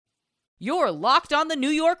You're Locked on the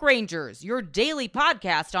New York Rangers, your daily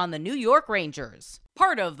podcast on the New York Rangers.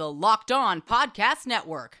 Part of the Locked On Podcast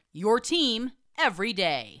Network, your team every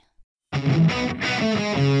day.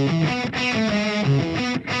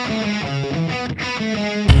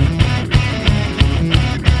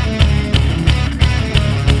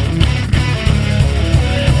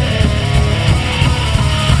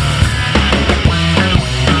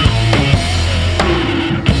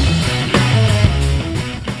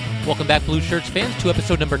 Welcome back, Blue Shirts fans, to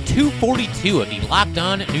episode number 242 of the Locked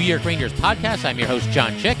On New York Rangers podcast. I'm your host,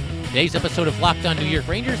 John Chick. Today's episode of Locked On New York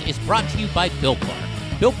Rangers is brought to you by Built Bar.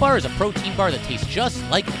 Built Bar is a protein bar that tastes just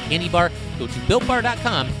like a candy bar. Go to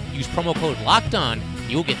BuiltBar.com, use promo code LOCKEDON, and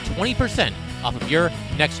you will get 20% off of your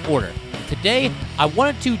next order. Today, I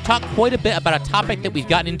wanted to talk quite a bit about a topic that we've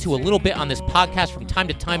gotten into a little bit on this podcast from time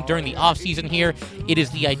to time during the offseason here. It is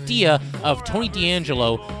the idea of Tony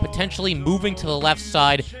DeAngelo potentially moving to the left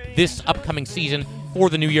side this upcoming season for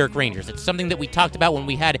the New York Rangers. It's something that we talked about when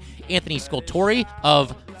we had Anthony Scultori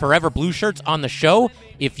of Forever Blue Shirts on the show.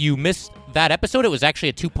 If you missed that episode, it was actually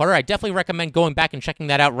a two-parter. I definitely recommend going back and checking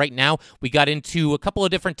that out right now. We got into a couple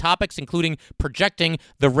of different topics, including projecting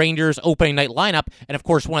the Rangers opening night lineup. And of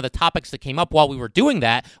course, one of the topics that came up while we were doing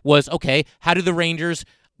that was, okay, how do the Rangers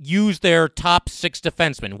use their top six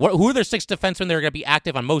defensemen? Who are their six defensemen that are going to be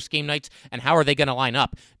active on most game nights, and how are they going to line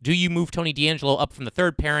up? Do you move Tony DeAngelo up from the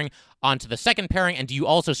third pairing onto the second pairing, and do you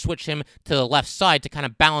also switch him to the left side to kind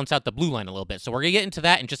of balance out the blue line a little bit? So we're going to get into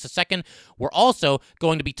that in just a second. We're also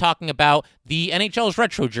going to be talking about the NHL's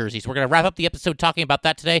retro jerseys. We're going to wrap up the episode talking about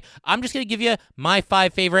that today. I'm just going to give you my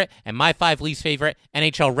 5 favorite and my 5 least favorite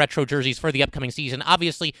NHL retro jerseys for the upcoming season.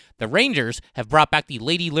 Obviously, the Rangers have brought back the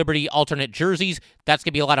Lady Liberty alternate jerseys. That's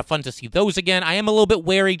going to be a lot of fun to see those again. I am a little bit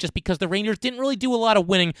wary just because the Rangers didn't really do a lot of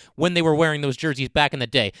winning when they were wearing those jerseys back in the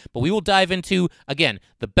day. But we will dive into, again,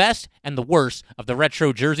 the best and the worst of the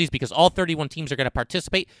retro jerseys because all 31 teams are going to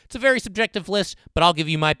participate. It's a very subjective list, but I'll give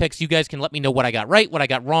you my picks. You guys can let me know what I got right, what I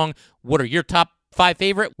got wrong, what are your top 5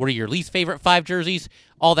 favorite, what are your least favorite 5 jerseys,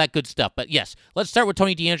 all that good stuff. But yes, let's start with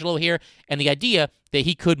Tony DeAngelo here and the idea that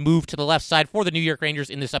he could move to the left side for the New York Rangers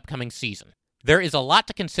in this upcoming season. There is a lot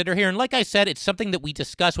to consider here, and like I said, it's something that we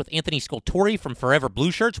discussed with Anthony Scultori from Forever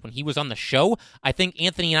Blue Shirts when he was on the show. I think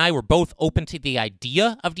Anthony and I were both open to the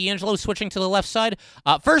idea of DeAngelo switching to the left side.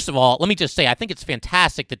 First of all, let me just say, I think it's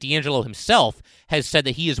fantastic that DeAngelo himself has said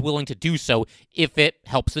that he is willing to do so if it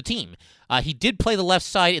helps the team. He did play the left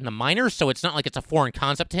side in the minors, so it's not like it's a foreign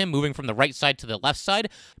concept to him moving from the right side to the left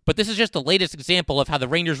side, but this is just the latest example of how the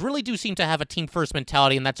Rangers really do seem to have a team-first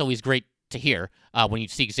mentality, and that's always great to hear when you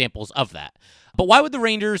see examples of that. But why would the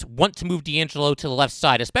Rangers want to move DeAngelo to the left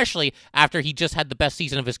side, especially after he just had the best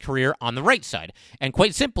season of his career on the right side? And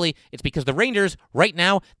quite simply, it's because the Rangers, right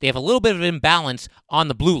now, they have a little bit of imbalance on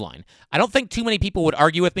the blue line. I don't think too many people would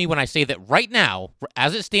argue with me when I say that right now,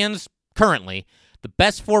 as it stands currently, the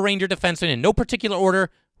best 4 Ranger defensemen in no particular order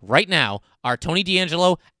right now are Tony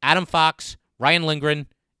DeAngelo, Adam Fox, Ryan Lindgren,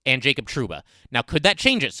 and Jacob Trouba. Now, could that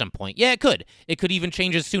change at some point? Yeah, it could. It could even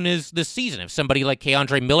change as soon as this season. If somebody like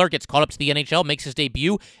K'Andre Miller gets called up to the NHL, makes his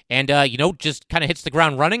debut, and, just kind of hits the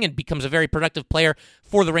ground running and becomes a very productive player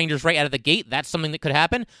for the Rangers right out of the gate, that's something that could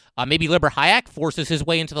happen. Maybe Liber Hajek forces his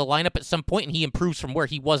way into the lineup at some point, and he improves from where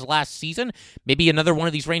he was last season. Maybe another one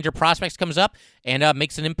of these Ranger prospects comes up and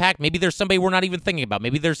makes an impact. Maybe there's somebody we're not even thinking about.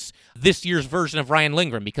 Maybe there's this year's version of Ryan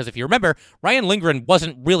Lindgren, because if you remember, Ryan Lindgren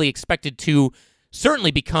wasn't really expected to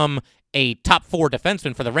certainly become a top 4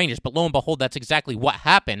 defenseman for the Rangers, but lo and behold, that's exactly what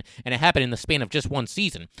happened, and it happened in the span of just one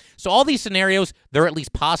season. So all these scenarios, they're at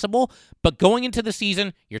least possible, but going into the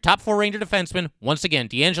season, your top 4 Ranger defensemen, once again,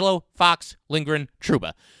 DeAngelo, Fox, Lindgren,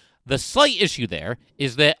 Trouba. The slight issue there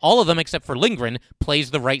is that all of them, except for Lindgren,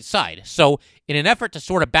 plays the right side. So in an effort to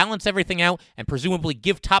sort of balance everything out and presumably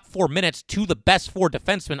give top 4 minutes to the best 4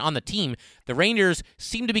 defensemen on the team, the Rangers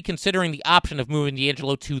seem to be considering the option of moving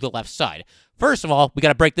DeAngelo to the left side. First of all, we got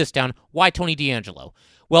to break this down. Why Tony DeAngelo?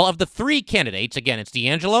 Well, of the 3 candidates, again, it's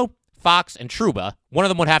DeAngelo, Fox, and Trouba. One of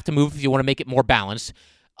them would have to move if you want to make it more balanced.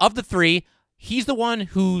 Of the 3, he's the one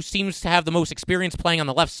who seems to have the most experience playing on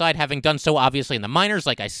the left side, having done so obviously in the minors,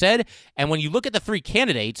 like I said. And when you look at the 3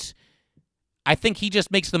 candidates, I think he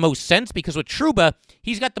just makes the most sense because with Trouba,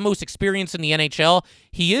 he's got the most experience in the NHL.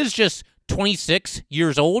 He is just 26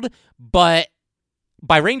 years old, but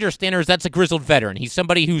by Ranger standards, that's a grizzled veteran. He's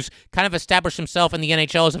somebody who's kind of established himself in the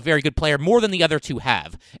NHL as a very good player, more than the other 2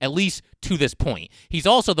 have, at least to this point. He's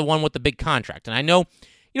also the one with the big contract. And I know,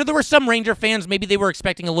 there were some Ranger fans, maybe they were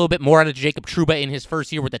expecting a little bit more out of Jacob Trouba in his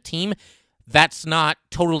first year with the team. That's not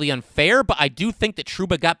totally unfair, but I do think that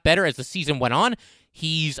Trouba got better as the season went on.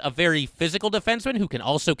 He's a very physical defenseman who can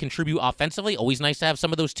also contribute offensively. Always nice to have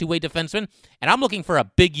some of those two-way defensemen. And I'm looking for a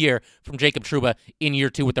big year from Jacob Trouba in year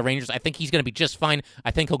 2 with the Rangers. I think he's going to be just fine.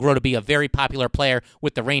 I think he'll grow to be a very popular player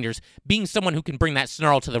with the Rangers, being someone who can bring that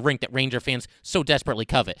snarl to the rink that Ranger fans so desperately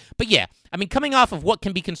covet. But yeah, I mean, coming off of what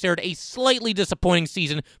can be considered a slightly disappointing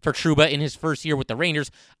season for Trouba in his first year with the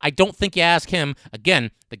Rangers, I don't think you ask him,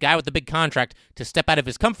 again, the guy with the big contract, to step out of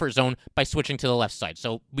his comfort zone by switching to the left side.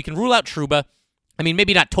 So we can rule out Trouba. I mean,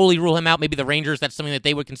 maybe not totally rule him out. Maybe the Rangers, that's something that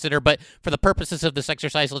they would consider. But for the purposes of this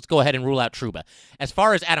exercise, let's go ahead and rule out Trouba. As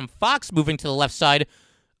far as Adam Fox moving to the left side,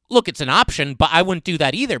 look, it's an option, but I wouldn't do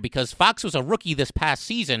that either because Fox was a rookie this past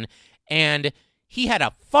season, and he had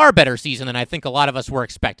a far better season than I think a lot of us were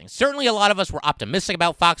expecting. Certainly a lot of us were optimistic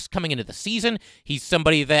about Fox coming into the season. He's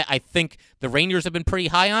somebody that I think the Rangers have been pretty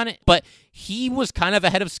high on, but he was kind of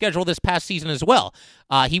ahead of schedule this past season as well.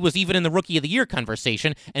 He was even in the Rookie of the Year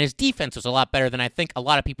conversation, and his defense was a lot better than I think a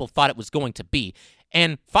lot of people thought it was going to be.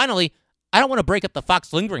 And finally, I don't want to break up the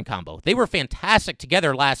Fox-Lindgren combo. They were fantastic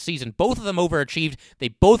together last season. Both of them overachieved. They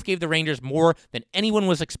both gave the Rangers more than anyone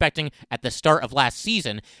was expecting at the start of last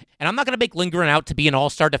season. And I'm not going to make Lindgren out to be an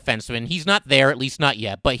all-star defenseman. He's not there, at least not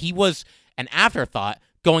yet. But he was an afterthought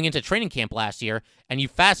going into training camp last year. And you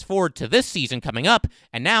fast forward to this season coming up,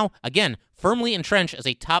 and now, again, firmly entrenched as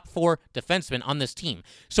a top 4 defenseman on this team.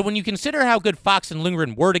 So when you consider how good Fox and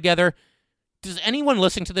Lindgren were together, does anyone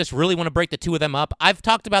listening to this really want to break the two of them up? I've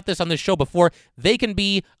talked about this on this show before. They can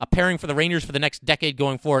be a pairing for the Rangers for the next decade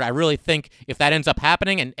going forward. I really think if that ends up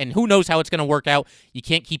happening, and who knows how it's going to work out, you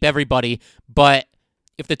can't keep everybody, but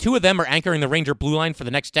if the two of them are anchoring the Ranger blue line for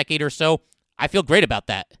the next decade or so, I feel great about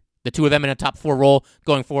that. The two of them in a top 4 role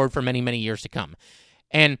going forward for many, many years to come.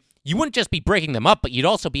 And you wouldn't just be breaking them up, but you'd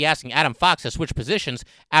also be asking Adam Fox to switch positions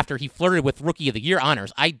after he flirted with Rookie of the Year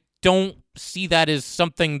honors. I don't see that as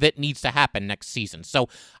something that needs to happen next season. So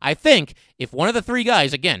I think if one of the 3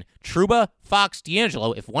 guys, again, Trouba, Fox,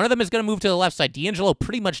 DeAngelo, if one of them is going to move to the left side, DeAngelo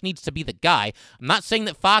pretty much needs to be the guy. I'm not saying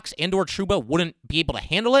that Fox and or Trouba wouldn't be able to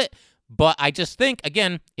handle it, but I just think,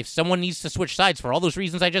 again, if someone needs to switch sides for all those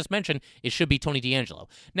reasons I just mentioned, it should be Tony DeAngelo.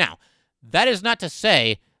 Now, that is not to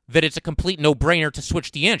say that it's a complete no-brainer to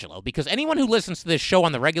switch DeAngelo, because anyone who listens to this show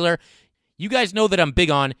on the regular, you guys know that I'm big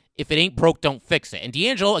on, if it ain't broke, don't fix it. And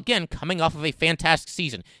DeAngelo, again, coming off of a fantastic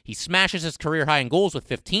season. He smashes his career high in goals with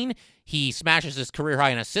 15, he smashes his career high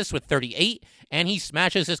in assists with 38, and he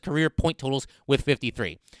smashes his career point totals with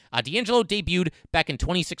 53. DeAngelo debuted back in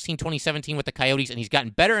 2016-2017 with the Coyotes, and he's gotten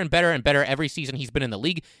better and better and better every season he's been in the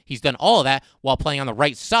league. He's done all of that while playing on the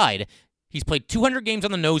right side. He's played 200 games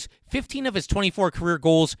on the nose. 15 of his 24 career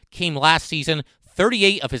goals came last season.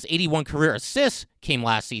 38 of his 81 career assists came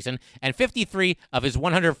last season, and 53 of his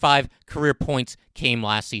 105 career points came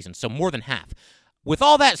last season, so more than half. With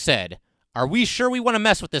all that said, are we sure we want to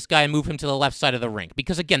mess with this guy and move him to the left side of the rink?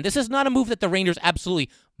 Because, again, this is not a move that the Rangers absolutely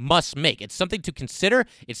must make. It's something to consider.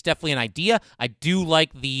 It's definitely an idea. I do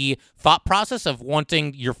like the thought process of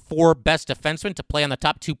wanting your 4 best defensemen to play on the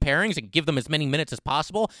top 2 pairings and give them as many minutes as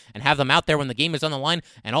possible and have them out there when the game is on the line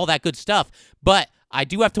and all that good stuff. But I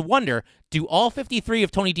do have to wonder, do all 53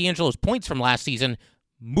 of Tony DeAngelo's points from last season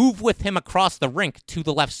move with him across the rink to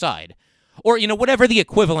the left side? Or, whatever the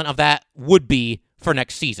equivalent of that would be for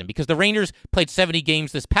next season, because the Rangers played 70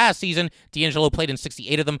 games this past season. DeAngelo played in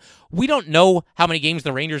 68 of them. We don't know how many games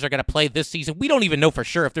the Rangers are going to play this season. We don't even know for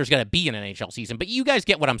sure if there's going to be an NHL season, but you guys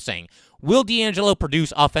get what I'm saying. Will DeAngelo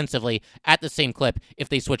produce offensively at the same clip if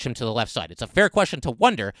they switch him to the left side? It's a fair question to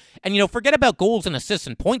wonder. And, forget about goals and assists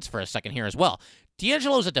and points for a second here as well.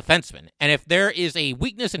 DeAngelo's a defenseman, and if there is a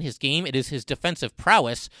weakness in his game, it is his defensive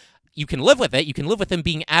prowess. You can live with it. You can live with him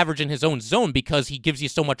being average in his own zone because he gives you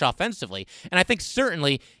so much offensively. And I think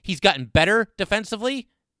certainly he's gotten better defensively,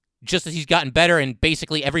 just as he's gotten better in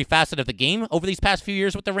basically every facet of the game over these past few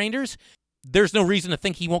years with the Rangers. There's no reason to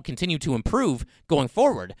think he won't continue to improve going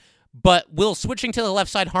forward. But will switching to the left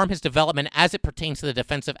side harm his development as it pertains to the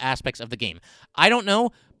defensive aspects of the game? I don't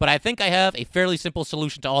know, but I think I have a fairly simple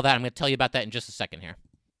solution to all that. I'm going to tell you about that in just a second here.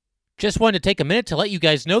 Just wanted to take a minute to let you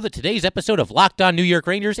guys know that today's episode of Locked On New York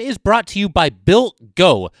Rangers is brought to you by Built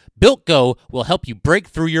Go. Built Go will help you break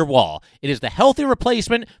through your wall. It is the healthy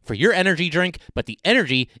replacement for your energy drink, but the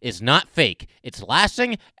energy is not fake. It's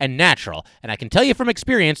lasting and natural. And I can tell you from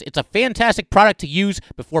experience, it's a fantastic product to use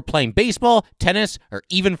before playing baseball, tennis, or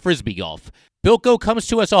even frisbee golf. Built Go comes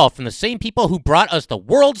to us all from the same people who brought us the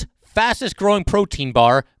world's fastest growing protein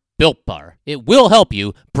bar, Built Bar. It will help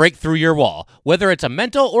you break through your wall. Whether it's a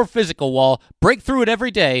mental or physical wall, break through it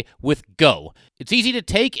every day with Go. It's easy to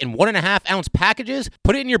take in 1.5-ounce packages.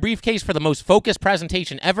 Put it in your briefcase for the most focused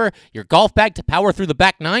presentation ever, your golf bag to power through the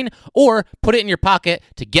back nine, or put it in your pocket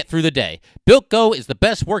to get through the day. Built Go is the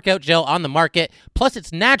best workout gel on the market. Plus,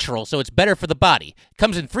 it's natural, so it's better for the body. It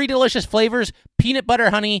comes in 3 delicious flavors: peanut butter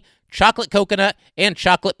honey, chocolate coconut, and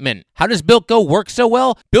chocolate mint. How does Built Go work so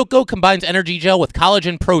well? Built Go combines energy gel with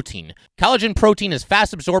collagen protein. Collagen protein is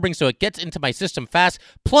fast absorbing, so it gets into my system fast.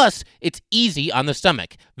 Plus, it's easy on the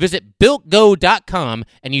stomach. Visit BuiltGo.com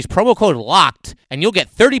and use promo code LOCKED, and you'll get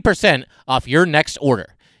 30% off your next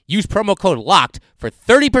order. Use promo code LOCKED for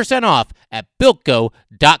 30% off at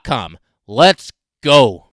BuiltGo.com. Let's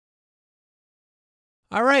go.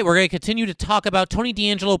 All right, we're going to continue to talk about Tony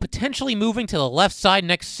DeAngelo potentially moving to the left side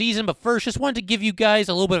next season. But first, just wanted to give you guys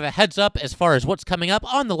a little bit of a heads up as far as what's coming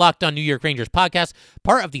up on the Locked On New York Rangers podcast,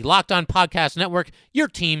 part of the Locked On Podcast Network, your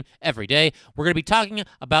team every day. We're going to be talking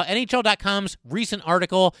about NHL.com's recent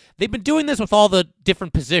article. They've been doing this with all the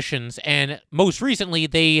different positions, and most recently,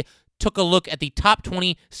 they took a look at the top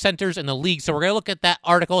 20 centers in the league. So we're going to look at that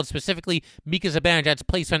article and specifically Mika Zibanejad's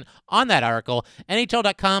placement on that article.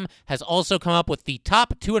 NHL.com has also come up with the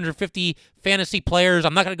top 250 fantasy players.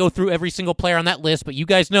 I'm not going to go through every single player on that list, but you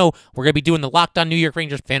guys know we're going to be doing the Locked On New York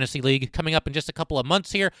Rangers Fantasy League coming up in just a couple of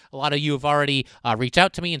months here. A lot of you have already reached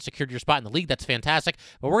out to me and secured your spot in the league. That's fantastic.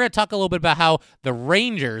 But we're going to talk a little bit about how the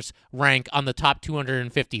Rangers rank on the top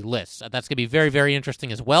 250 lists. That's going to be very, very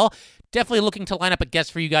interesting as well. Definitely looking to line up a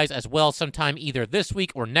guest for you guys as well sometime either this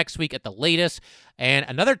week or next week at the latest. And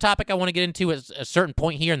another topic I want to get into at a certain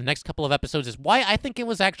point here in the next couple of episodes is why I think it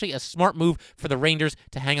was actually a smart move for the Rangers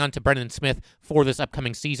to hang on to Brendan Smith for this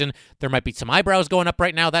upcoming season. There might be some eyebrows going up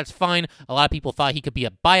right now. That's fine. A lot of people thought he could be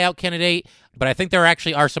a buyout candidate, but I think there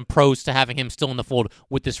actually are some pros to having him still in the fold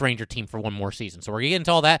with this Ranger team for one more season. So we're going to get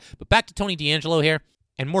into all that. But back to Tony DeAngelo here.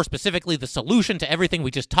 And more specifically, the solution to everything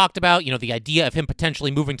we just talked about, the idea of him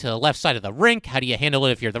potentially moving to the left side of the rink. How do you handle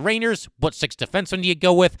it if you're the Rangers? What 6 defensemen do you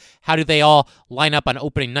go with? How do they all line up on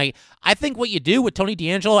opening night? I think what you do with Tony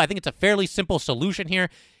DeAngelo, I think it's a fairly simple solution here.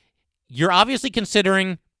 You're obviously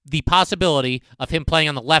considering the possibility of him playing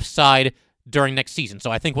on the left side during next season. So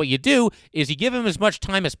I think what you do is you give him as much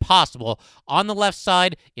time as possible on the left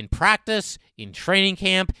side in practice, in training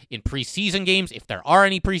camp, in preseason games, if there are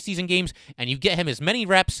any preseason games, and you get him as many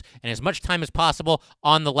reps and as much time as possible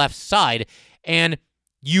on the left side, and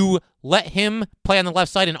you let him play on the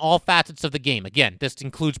left side in all facets of the game. Again, this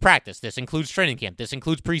includes practice, this includes training camp, this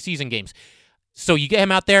includes preseason games. So you get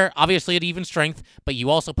him out there, obviously at even strength, but you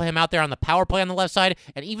also put him out there on the power play on the left side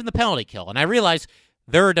and even the penalty kill. And I realize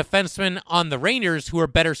there are defensemen on the Rangers who are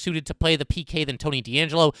better suited to play the PK than Tony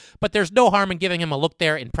DeAngelo, but there's no harm in giving him a look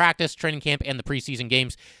there in practice, training camp, and the preseason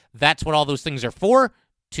games. That's what all those things are for,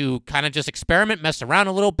 to kind of just experiment, mess around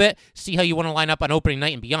a little bit, see how you want to line up on opening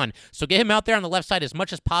night and beyond. So get him out there on the left side as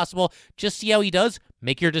much as possible. Just see how he does.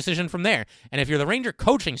 Make your decision from there. And if you're the Ranger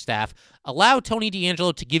coaching staff, allow Tony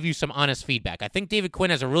DeAngelo to give you some honest feedback. I think David Quinn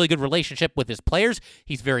has a really good relationship with his players.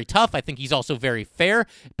 He's very tough. I think he's also very fair,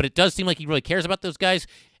 but it does seem like he really cares about those guys,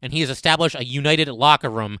 and he has established a united locker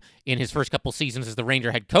room in his first couple seasons as the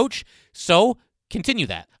Ranger head coach. So continue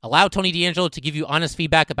that. Allow Tony DeAngelo to give you honest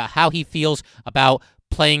feedback about how he feels about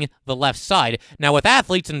playing the left side. Now, with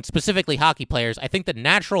athletes and specifically hockey players, I think the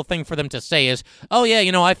natural thing for them to say is, oh yeah,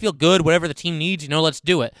 I feel good, whatever the team needs, let's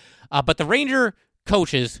do it. But the Ranger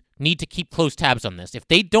coaches need to keep close tabs on this. If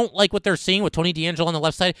they don't like what they're seeing with Tony DeAngelo on the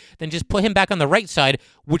left side, then just put him back on the right side,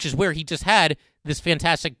 which is where he just had this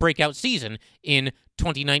fantastic breakout season in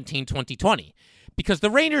 2019-2020. Because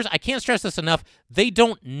the Rangers, I can't stress this enough, they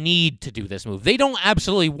don't need to do this move. They don't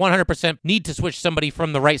absolutely 100% need to switch somebody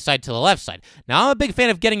from the right side to the left side. Now, I'm a big fan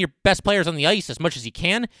of getting your best players on the ice as much as you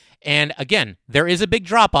can. And again, there is a big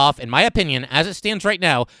drop-off, in my opinion, as it stands right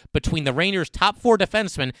now, between the Rangers' top 4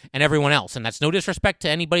 defensemen and everyone else. And that's no disrespect to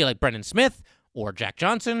anybody like Brendan Smith or Jack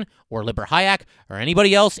Johnson or Libor Hajek or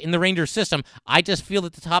anybody else in the Rangers system. I just feel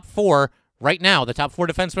that the top 4 right now, the top 4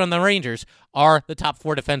 defensemen on the Rangers are the top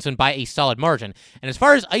 4 defensemen by a solid margin. And as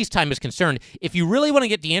far as ice time is concerned, if you really want to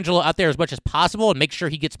get DeAngelo out there as much as possible and make sure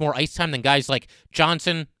he gets more ice time than guys like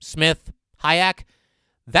Johnson, Smith, Hajek,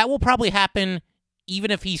 that will probably happen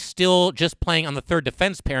even if he's still just playing on the third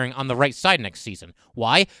defense pairing on the right side next season.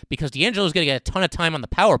 Why? Because DeAngelo is going to get a ton of time on the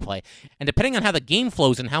power play. And depending on how the game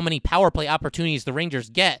flows and how many power play opportunities the Rangers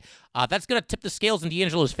get, that's going to tip the scales in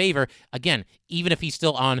DeAngelo's favor, again, even if he's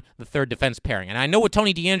still on the third defense pairing. And I know with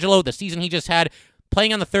Tony DeAngelo, the season he just had,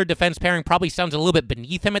 playing on the third defense pairing probably sounds a little bit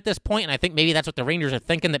beneath him at this point, and I think maybe that's what the Rangers are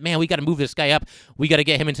thinking, that, man, we got to move this guy up. We got to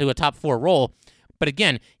get him into a top 4 role. But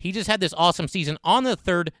again, he just had this awesome season on the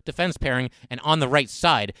third defense pairing and on the right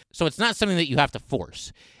side, so it's not something that you have to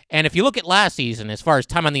force. And if you look at last season, as far as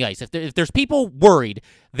time on the ice, if there's people worried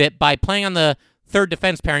that by playing on the third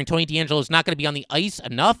defense pairing, Tony DeAngelo is not going to be on the ice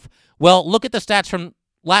enough, well, look at the stats from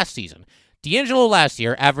last season. DeAngelo last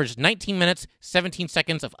year averaged 19 minutes, 17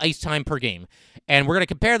 seconds of ice time per game. And we're going to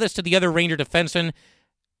compare this to the other Ranger defensemen.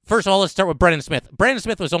 First of all, let's start with Brendan Smith. Brendan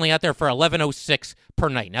Smith was only out there for 11.06 per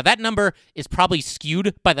night. Now, that number is probably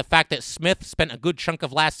skewed by the fact that Smith spent a good chunk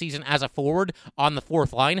of last season as a forward on the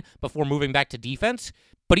fourth line before moving back to defense.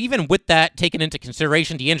 But even with that taken into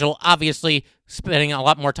consideration, DeAngelo obviously spending a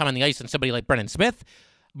lot more time on the ice than somebody like Brendan Smith.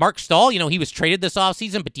 Mark Stahl, he was traded this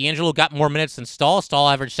offseason, but DeAngelo got more minutes than Stahl. Stahl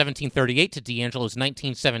averaged 17:38 to DeAngelo's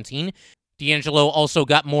 19:17. DeAngelo also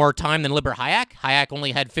got more time than Libor Hajek. Hajek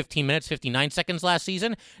only had 15 minutes, 59 seconds last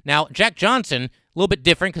season. Now, Jack Johnson, a little bit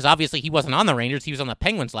different because obviously he wasn't on the Rangers. He was on the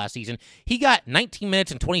Penguins last season. He got 19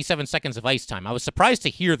 minutes and 27 seconds of ice time. I was surprised to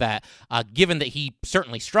hear that, given that he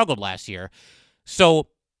certainly struggled last year. So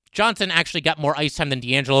Johnson actually got more ice time than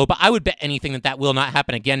DeAngelo, but I would bet anything that will not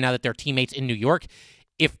happen again now that they're teammates in New York.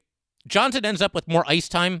 If Johnson ends up with more ice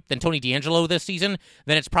time than Tony DeAngelo this season,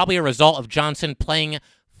 then it's probably a result of Johnson playing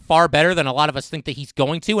far better than a lot of us think that he's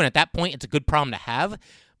going to, and at that point, it's a good problem to have.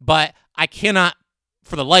 But I cannot,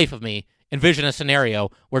 for the life of me, envision a scenario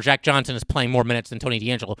where Jack Johnson is playing more minutes than Tony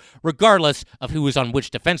DeAngelo, regardless of who is on which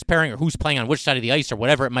defense pairing or who's playing on which side of the ice or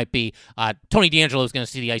whatever it might be. Tony DeAngelo is going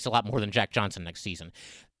to see the ice a lot more than Jack Johnson next season.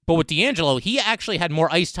 But with DeAngelo, he actually had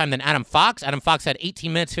more ice time than Adam Fox. Adam Fox had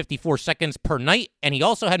 18 minutes, 54 seconds per night, and he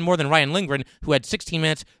also had more than Ryan Lindgren, who had 16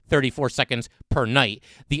 minutes, 34 seconds per night.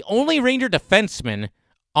 The only Ranger defenseman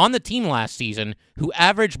on the team last season who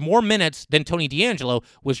averaged more minutes than Tony DeAngelo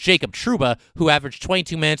was Jacob Trouba, who averaged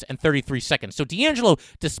 22 minutes and 33 seconds. So DeAngelo,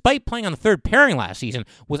 despite playing on the third pairing last season,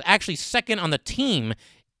 was actually second on the team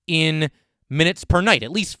in minutes per night,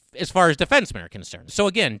 at least as far as defensemen are concerned. So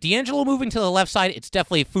again, DeAngelo moving to the left side, it's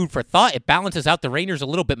definitely food for thought. It balances out the Rangers a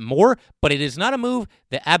little bit more, but it is not a move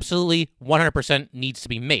that absolutely 100% needs to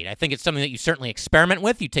be made. I think it's something that you certainly experiment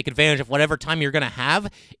with. You take advantage of whatever time you're going to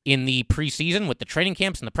have in the preseason with the training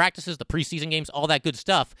camps and the practices, the preseason games, all that good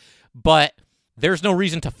stuff. But there's no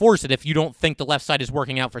reason to force it if you don't think the left side is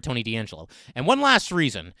working out for Tony DeAngelo. And one last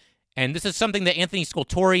reason, and this is something that Anthony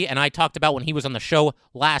Scultori and I talked about when he was on the show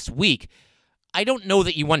last week, I don't know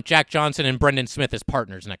that you want Jack Johnson and Brendan Smith as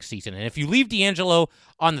partners next season. And if you leave DeAngelo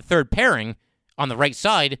on the third pairing on the right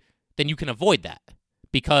side, then you can avoid that.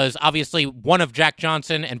 Because obviously one of Jack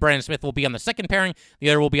Johnson and Brendan Smith will be on the second pairing, the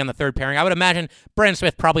other will be on the third pairing. I would imagine Brendan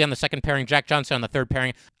Smith probably on the second pairing, Jack Johnson on the third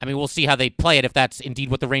pairing. I mean, we'll see how they play it if that's indeed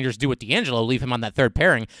what the Rangers do with DeAngelo, leave him on that third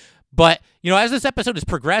pairing. But, as this episode has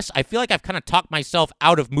progressed, I feel like I've kind of talked myself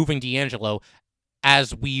out of moving DeAngelo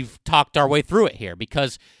as we've talked our way through it here,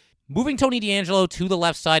 because moving Tony DeAngelo to the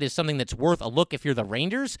left side is something that's worth a look if you're the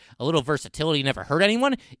Rangers. A little versatility never hurt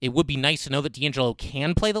anyone. It would be nice to know that DeAngelo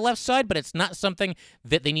can play the left side, but it's not something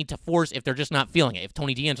that they need to force if they're just not feeling it, if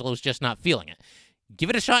Tony DeAngelo is just not feeling it. Give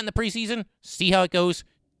it a shot in the preseason, see how it goes,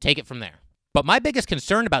 take it from there. But my biggest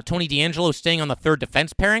concern about Tony DeAngelo staying on the third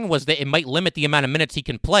defense pairing was that it might limit the amount of minutes he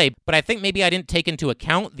can play, but I think maybe I didn't take into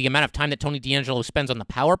account the amount of time that Tony DeAngelo spends on the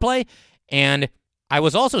power play, and I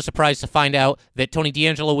was also surprised to find out that Tony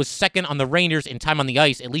DeAngelo was second on the Rangers in time on the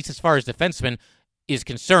ice, at least as far as defenseman is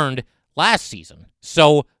concerned, last season.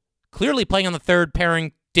 So clearly playing on the third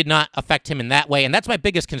pairing did not affect him in that way, and that's my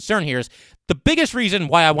biggest concern here. Is the biggest reason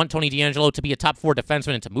why I want Tony DeAngelo to be a top four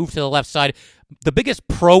defenseman and to move to the left side. The biggest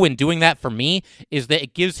pro in doing that for me is that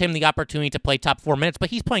it gives him the opportunity to play top 4 minutes,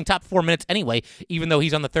 but he's playing top 4 minutes anyway, even though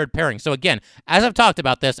he's on the third pairing. So again, as I've talked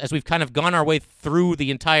about this, as we've kind of gone our way through the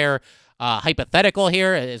entire hypothetical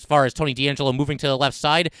here, as far as Tony DeAngelo moving to the left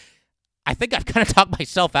side, I think I've kind of talked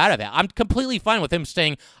myself out of it. I'm completely fine with him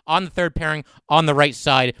staying on the third pairing on the right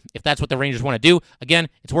side if that's what the Rangers want to do. Again,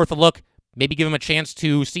 it's worth a look. Maybe give him a chance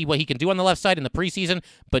to see what he can do on the left side in the preseason,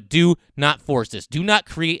 but do not force this. Do not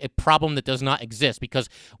create a problem that does not exist, because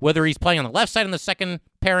whether he's playing on the left side on the second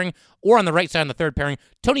pairing or on the right side on the third pairing,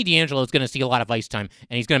 Tony DeAngelo is going to see a lot of ice time,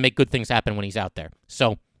 and he's going to make good things happen when he's out there.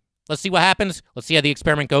 So let's see what happens. Let's see how the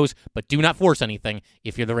experiment goes, but do not force anything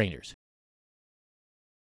if you're the Rangers.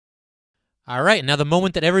 All right, now the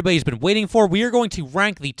moment that everybody's been waiting for. We are going to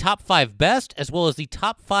rank the top 5 best as well as the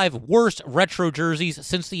top 5 worst retro jerseys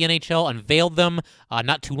since the NHL unveiled them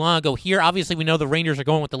not too long ago here. Obviously, we know the Rangers are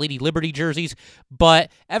going with the Lady Liberty jerseys, but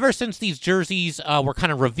ever since these jerseys were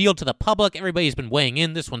kind of revealed to the public, everybody's been weighing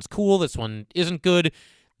in. This one's cool, this one isn't good.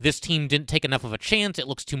 this team didn't take enough of a chance. It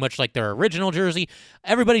looks too much like their original jersey.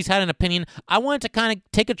 Everybody's had an opinion. I wanted to kind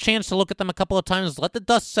of take a chance to look at them a couple of times, let the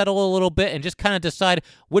dust settle a little bit, and just kind of decide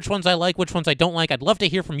which ones I like, which ones I don't like. I'd love to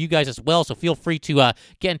hear from you guys as well, so feel free to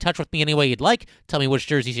get in touch with me any way you'd like. Tell me which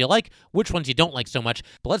jerseys you like, which ones you don't like so much.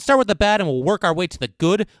 But let's start with the bad, and we'll work our way to the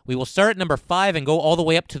good. We will start at number 5 and go all the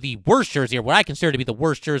way up to the worst jersey, or what I consider to be the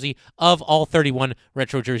worst jersey of all 31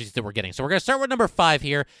 retro jerseys that we're getting. So we're going to start with number 5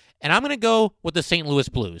 here, and I'm going to go with the St. Louis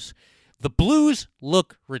Blues. The Blues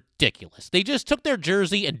look ridiculous. They just took their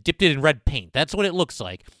jersey and dipped it in red paint. That's what it looks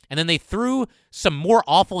like. And then they threw some more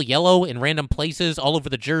awful yellow in random places all over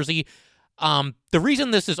the jersey. The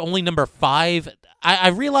reason this is only number 5, I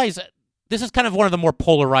realize this is kind of one of the more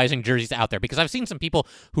polarizing jerseys out there because I've seen some people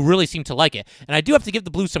who really seem to like it. And I do have to give the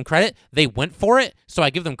Blues some credit. They went for it, so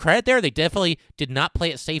I give them credit there. They definitely did not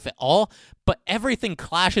play it safe at all. But everything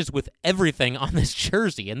clashes with everything on this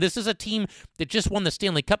jersey. And this is a team that just won the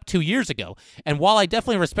Stanley Cup 2 years ago. And while I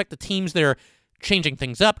definitely respect the teams that are changing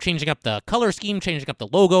things up, changing up the color scheme, changing up the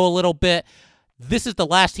logo a little bit, this is the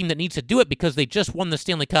last team that needs to do it because they just won the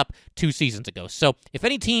Stanley Cup 2 seasons ago. So if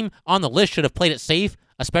any team on the list should have played it safe,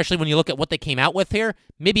 especially when you look at what they came out with here,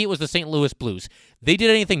 maybe it was the St. Louis Blues. They did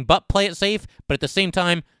anything but play it safe, but at the same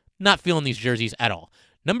time, not feeling these jerseys at all.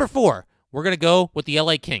 Number 4, we're going to go with the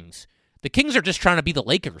LA Kings. The Kings are just trying to be the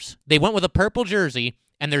Lakers. They went with a purple jersey,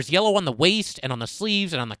 and there's yellow on the waist and on the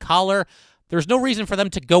sleeves and on the collar. There's no reason for them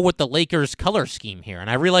to go with the Lakers color scheme here. And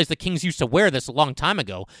I realize the Kings used to wear this a long time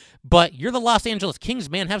ago, but you're the Los Angeles Kings,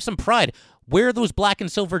 man. Have some pride. Wear those black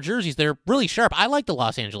and silver jerseys. They're really sharp. I like the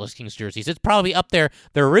Los Angeles Kings jerseys. It's probably up there.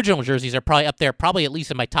 Their original jerseys are probably up there, probably at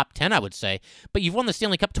least in my top 10, I would say. But you've won the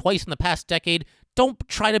Stanley Cup twice in the past decade. Don't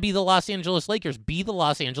try to be the Los Angeles Lakers. Be the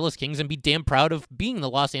Los Angeles Kings and be damn proud of being the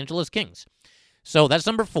Los Angeles Kings. So that's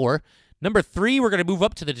number 4. Number 3, we're going to move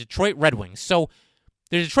up to the Detroit Red Wings. So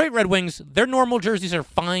the Detroit Red Wings, their normal jerseys are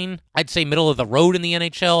fine. I'd say middle of the road in the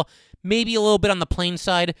NHL, maybe a little bit on the plain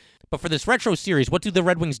side. But for this retro series, what do the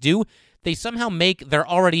Red Wings do? They somehow make their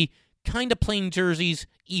already kind of plain jerseys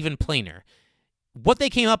even plainer. What they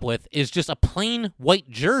came up with is just a plain white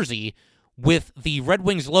jersey with the Red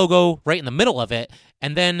Wings logo right in the middle of it,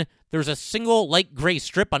 and then there's a single light gray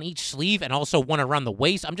strip on each sleeve and also one around the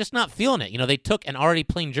waist. I'm just not feeling it. You know, they took an already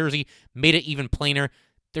plain jersey, made it even plainer.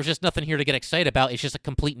 There's just nothing here to get excited about. It's just a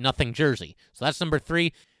complete nothing jersey. So that's number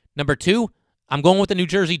 3. Number 2, I'm going with the New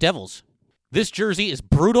Jersey Devils. This jersey is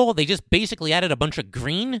brutal. They just basically added a bunch of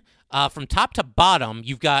green. From top to bottom,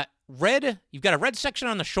 you've got red. You've got a red section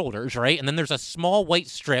on the shoulders, right? And then there's a small white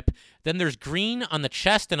strip. Then there's green on the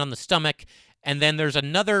chest and on the stomach. And then there's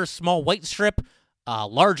another small white strip, a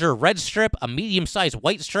larger red strip, a medium-sized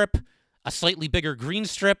white strip, a slightly bigger green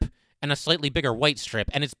strip, and a slightly bigger white strip.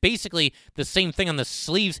 And it's basically the same thing on the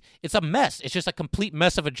sleeves. It's a mess. It's just a complete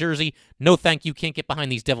mess of a jersey. No thank you. Can't get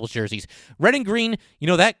behind these Devils jerseys. Red and green, you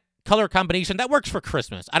know, that color combination, that works for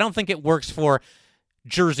Christmas. I don't think it works for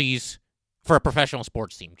jerseys for a professional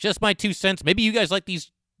sports team. Just my 2 cents. Maybe you guys like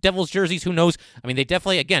these Devils jerseys. Who knows? I mean, they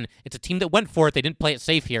definitely, again, it's a team that went for it. They didn't play it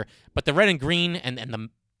safe here. But the red and green and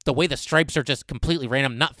the way the stripes are just completely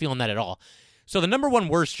random, not feeling that at all. So the number 1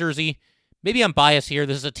 worst jersey, maybe I'm biased here.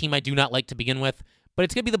 This is a team I do not like to begin with, but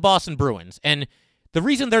it's going to be the Boston Bruins. And the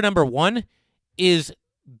reason they're number 1 is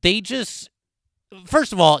they just,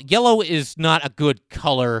 first of all, yellow is not a good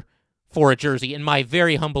color for a jersey, in my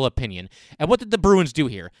very humble opinion. And what did the Bruins do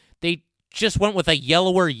here? They just went with a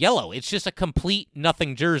yellower yellow. It's just a complete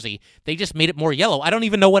nothing jersey. They just made it more yellow. I don't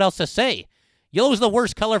even know what else to say. Yellow is the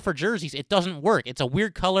worst color for jerseys. It doesn't work. It's a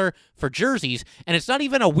weird color for jerseys, and it's not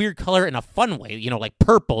even a weird color in a fun way, you know, like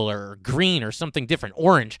purple or green or something different,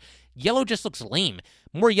 orange. Yellow just looks lame.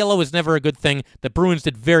 More yellow is never a good thing. The Bruins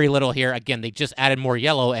did very little here. Again, they just added more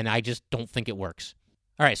yellow, and I just don't think it works.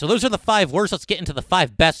 All right, so those are the 5 worst. Let's get into the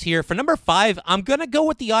 5 best here. For number 5, I'm going to go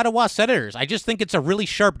with the Ottawa Senators. I just think it's a really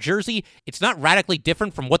sharp jersey. It's not radically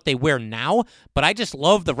different from what they wear now, but I just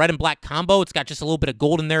love the red and black combo. It's got just a little bit of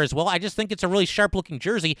gold in there as well. I just think it's a really sharp-looking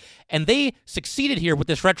jersey, and they succeeded here with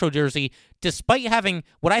this retro jersey despite having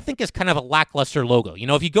what I think is kind of a lackluster logo. You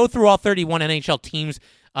know, if you go through all 31 NHL teams,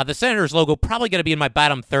 the Senators logo probably going to be in my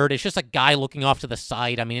bottom third. It's just a guy looking off to the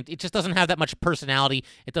side. I mean, it just doesn't have that much personality.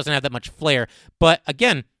 It doesn't have that much flair. But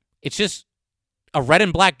again, it's just a red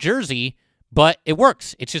and black jersey, but it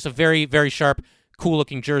works. It's just a very, very sharp,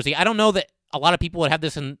 cool-looking jersey. I don't know that a lot of people would have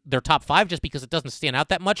this in their top 5 just because it doesn't stand out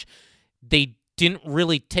that much. They didn't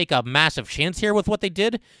really take a massive chance here with what they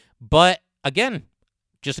did. But again,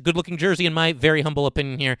 just a good-looking jersey in my very humble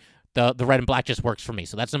opinion here. The red and black just works for me.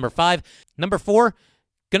 So that's number 5. Number 4,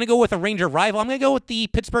 going to go with a Ranger rival. I'm going to go with the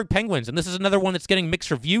Pittsburgh Penguins, and this is another one that's getting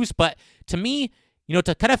mixed reviews, but to me,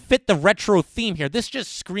 to kind of fit the retro theme here, this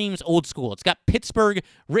just screams old school. It's got Pittsburgh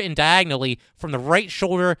written diagonally from the right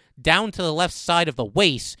shoulder down to the left side of the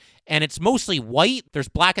waist, and it's mostly white. There's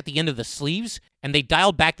black at the end of the sleeves, and they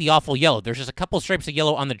dialed back the awful yellow. There's just a couple stripes of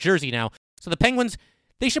yellow on the jersey now. So the Penguins,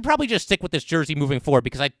 they should probably just stick with this jersey moving forward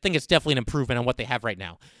because I think it's definitely an improvement on what they have right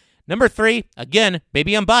now. Number 3, again,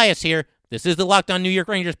 maybe I'm biased here. This is the Locked On New York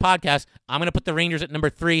Rangers podcast. I'm going to put the Rangers at number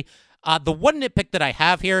 3. The one nitpick that I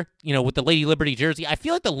have here, with the Lady Liberty jersey, I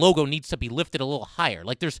feel like the logo needs to be lifted a little higher.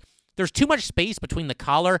 Like there's too much space between the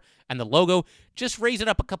collar and the logo. Just raise it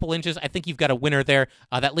up a couple inches. I think you've got a winner there.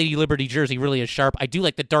 That Lady Liberty jersey really is sharp. I do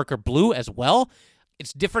like the darker blue as well.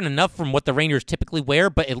 It's different enough from what the Rangers typically wear,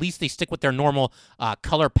 but at least they stick with their normal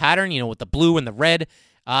color pattern, with the blue and the red.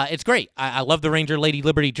 It's great. I love the Ranger Lady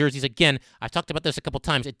Liberty jerseys. Again, I've talked about this a couple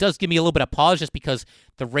times. It does give me a little bit of pause just because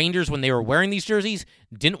the Rangers, when they were wearing these jerseys,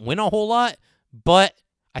 didn't win a whole lot. But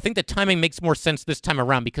I think the timing makes more sense this time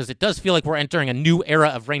around because it does feel like we're entering a new era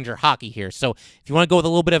of Ranger hockey here. So if you want to go with a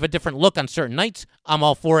little bit of a different look on certain nights, I'm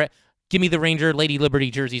all for it. Give me the Ranger Lady Liberty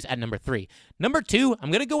jerseys at number 3. Number 2, I'm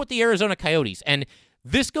going to go with the Arizona Coyotes. And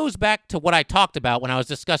this goes back to what I talked about when I was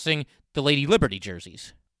discussing the Lady Liberty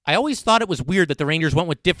jerseys. I always thought it was weird that the Rangers went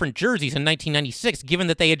with different jerseys in 1996, given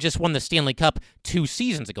that they had just won the Stanley Cup 2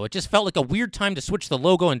 seasons ago. It just felt like a weird time to switch the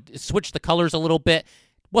logo and switch the colors a little bit.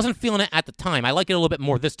 Wasn't feeling it at the time. I like it a little bit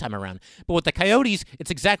more this time around. But with the Coyotes, it's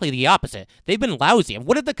exactly the opposite. They've been lousy. And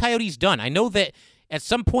what have the Coyotes done? I know that at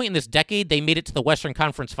some point in this decade, they made it to the Western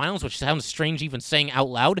Conference Finals, which sounds strange even saying out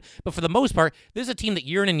loud. But for the most part, this is a team that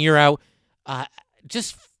year in and year out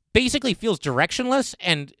just basically feels directionless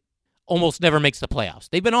and almost never makes the playoffs.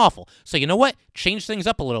 They've been awful. So you know what? Change things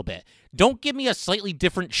up a little bit. Don't give me a slightly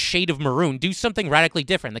different shade of maroon. Do something radically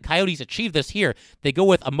different. The Coyotes achieve this here. They go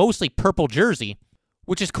with a mostly purple jersey,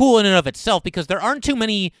 which is cool in and of itself because there aren't too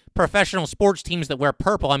many professional sports teams that wear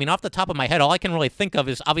purple. I mean, off the top of my head, all I can really think of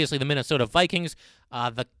is obviously the Minnesota Vikings.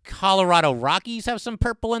 The Colorado Rockies have some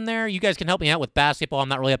purple in there. You guys can help me out with basketball. I'm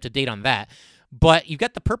not really up to date on that. But you've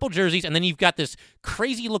got the purple jerseys, and then you've got this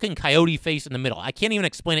crazy-looking coyote face in the middle. I can't even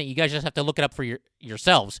explain it. You guys just have to look it up for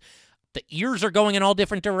yourselves. The ears are going in all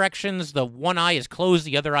different directions. The one eye is closed.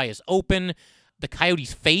 The other eye is open. The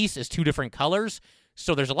coyote's face is 2 different colors.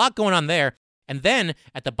 So there's a lot going on there. And then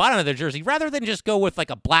at the bottom of the jersey, rather than just go with like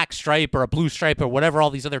a black stripe or a blue stripe or whatever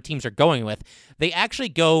all these other teams are going with, they actually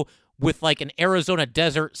go with like an Arizona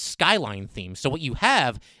desert skyline theme. So what you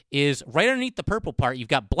have is right underneath the purple part, you've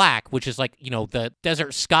got black, which is like, the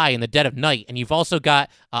desert sky in the dead of night. And you've also got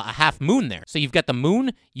a half moon there. So you've got the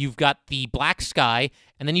moon, you've got the black sky,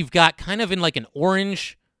 and then you've got kind of in like an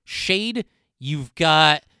orange shade, you've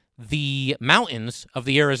got the mountains of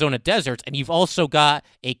the Arizona deserts, and you've also got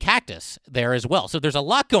a cactus there as well. So there's a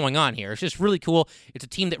lot going on here. It's just really cool. It's a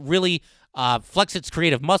team that really flexed its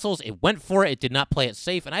creative muscles. It went for it. It did not play it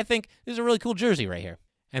safe, and I think this is a really cool jersey right here.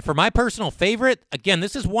 And for my personal favorite, again,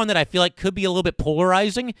 this is one that I feel like could be a little bit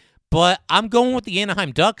polarizing, but I'm going with the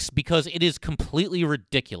Anaheim Ducks because it is completely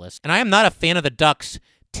ridiculous. And I am not a fan of the Ducks'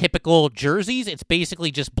 typical jerseys. It's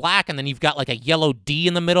basically just black, and then you've got like a yellow D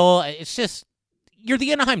in the middle. It's just, you're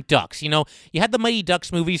the Anaheim Ducks, You had the Mighty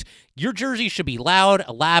Ducks movies. Your jerseys should be loud,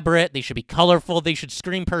 elaborate. They should be colorful. They should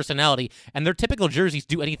scream personality. And their typical jerseys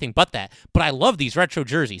do anything but that. But I love these retro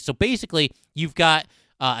jerseys. So basically, you've got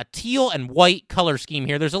a teal and white color scheme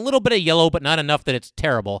here. There's a little bit of yellow, but not enough that it's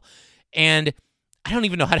terrible. And I don't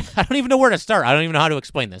even know where to start. I don't even know how to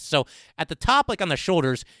explain this. So at the top, like on the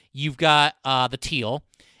shoulders, you've got the teal,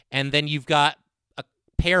 and then you've got a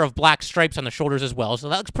pair of black stripes on the shoulders as well. So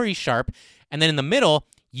that looks pretty sharp. And then in the middle,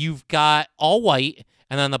 you've got all white,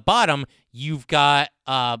 and then on the bottom, you've got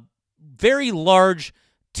a very large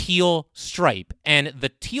teal stripe. And the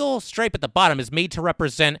teal stripe at the bottom is made to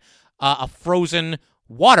represent a frozen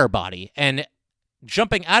water body. And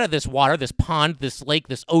jumping out of this water, this pond, this lake,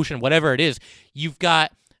 this ocean, whatever it is, you've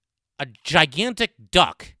got a gigantic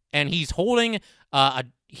duck, and he's holding a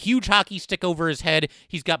huge hockey stick over his head.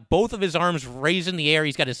 He's got both of his arms raised in the air.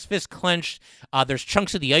 He's got his fist clenched. There's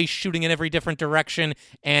chunks of the ice shooting in every different direction,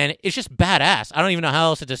 and it's just badass. I don't even know how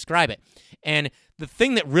else to describe it. And the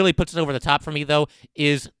thing that really puts it over the top for me, though,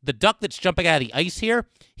 is the duck that's jumping out of the ice here.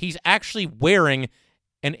 He's actually wearing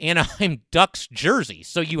an Anaheim Ducks jersey.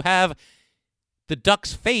 So you have the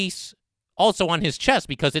duck's face also on his chest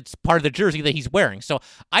because it's part of the jersey that he's wearing. So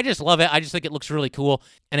I just love it. I just think it looks really cool.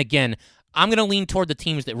 And again, I'm going to lean toward the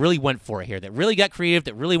teams that really went for it here, that really got creative,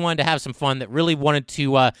 that really wanted to have some fun, that really wanted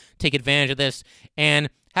to take advantage of this and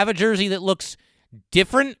have a jersey that looks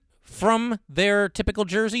different from their typical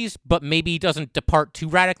jerseys, but maybe doesn't depart too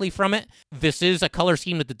radically from it. This is a color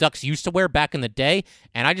scheme that the Ducks used to wear back in the day,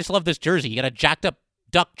 and I just love this jersey. You got a jacked up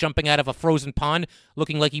duck jumping out of a frozen pond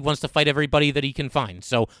looking like he wants to fight everybody that he can find.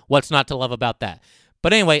 So what's not to love about that?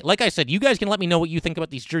 But anyway, like I said, you guys can let me know what you think about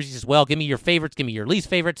these jerseys as well. Give me your favorites, give me your least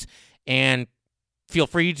favorites, and feel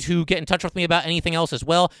free to get in touch with me about anything else as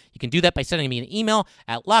well. You can do that by sending me an email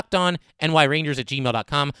at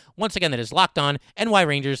lockedonnyrangers@gmail.com. Once again, that is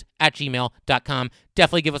lockedonnyrangers@gmail.com.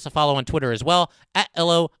 Definitely give us a follow on Twitter as well, at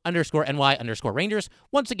LO_NY_Rangers.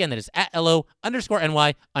 Once again, that is at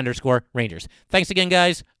LO_NY_Rangers. Thanks again,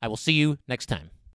 guys. I will see you next time.